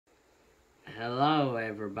Hello,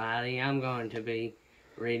 everybody. I'm going to be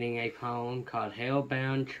reading a poem called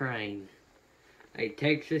Hellbound Train. A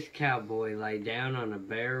Texas cowboy lay down on a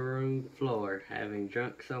bare room floor, having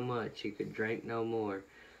drunk so much he could drink no more.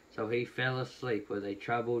 So he fell asleep with a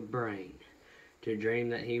troubled brain, to dream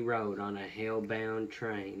that he rode on a hell-bound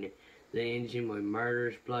train. The engine with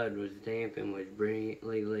murderous blood was damp and was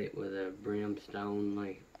brilliantly lit with a brimstone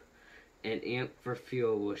lamp. An imp for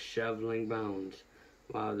fuel was shoveling bones,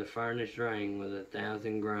 while the furnace rang with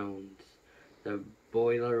 1,000 groans. The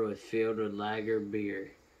boiler was filled with lager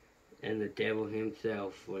beer, and the devil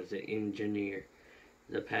himself was the engineer.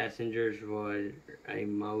 The passengers were a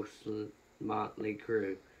most motley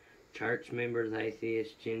crew, church members,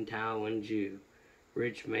 atheists, Gentile and Jew,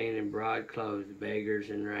 rich man in broadclothes, beggars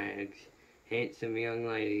in rags, handsome young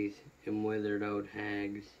ladies and withered old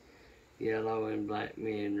hags, yellow and black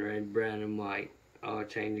men, red, brown and white, all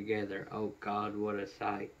chained together. Oh God, what a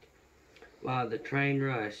sight! While the train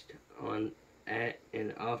rushed on at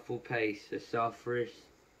an awful pace, the sulphurous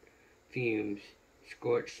fumes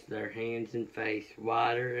scorched their hands and face.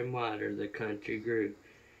 Wider and wider the country grew,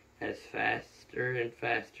 as faster and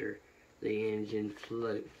faster the engine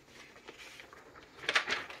flew.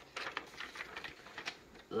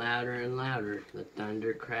 Louder and louder the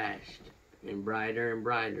thunder crashed, and brighter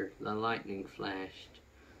the lightning flashed.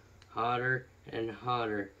 Hotter and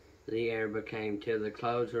hotter the air became, till the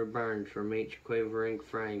clothes were burned from each quivering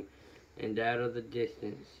frame, and out of the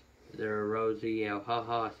distance there arose a yell. Ha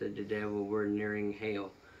ha, said the devil, we're nearing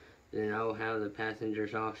hell. Then oh how the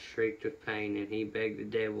passengers all shrieked with pain, and he begged the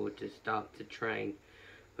devil to stop the train.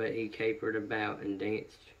 But he capered about and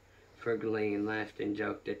danced for glee, and laughed and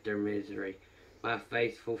joked at their misery. My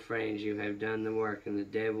faithful friends, you have done the work, and the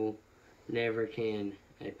devil never can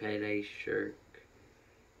a payday shirk.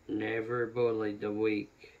 Never bullied the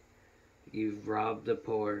weak, you've robbed the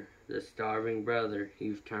poor, the starving brother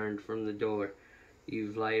you've turned from the door.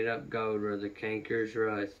 You've laid up gold where the cankers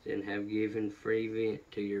rust, and have given free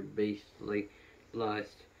vent to your beastly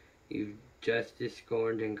lust. You've justice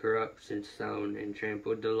scorned and corruption sown, and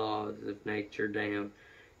trampled the laws of nature down.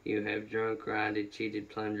 You have drunk, rioted, cheated,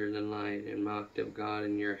 plundered, and lied, and mocked of God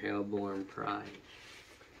in your hell-born pride.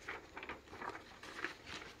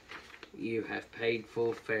 You have paid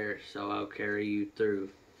full fare, so I'll carry you through,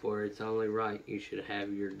 for it's only right you should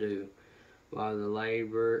have your due. While the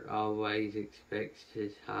laborer always expects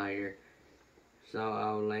his hire, so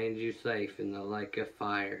I'll land you safe in the lake of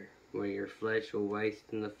fire, where your flesh will waste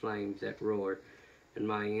in the flames that roar, and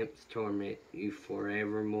my imps torment you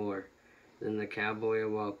forevermore. Then the cowboy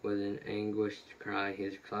awoke with an anguished cry,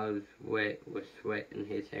 his clothes wet with sweat and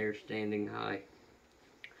his hair standing high.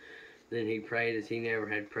 Then he prayed as he never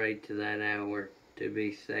had prayed to that hour, to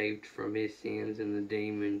be saved from his sins and the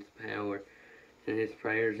demon's power. And his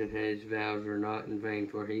prayers and his vows were not in vain,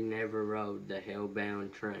 for he never rode the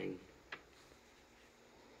hell-bound train.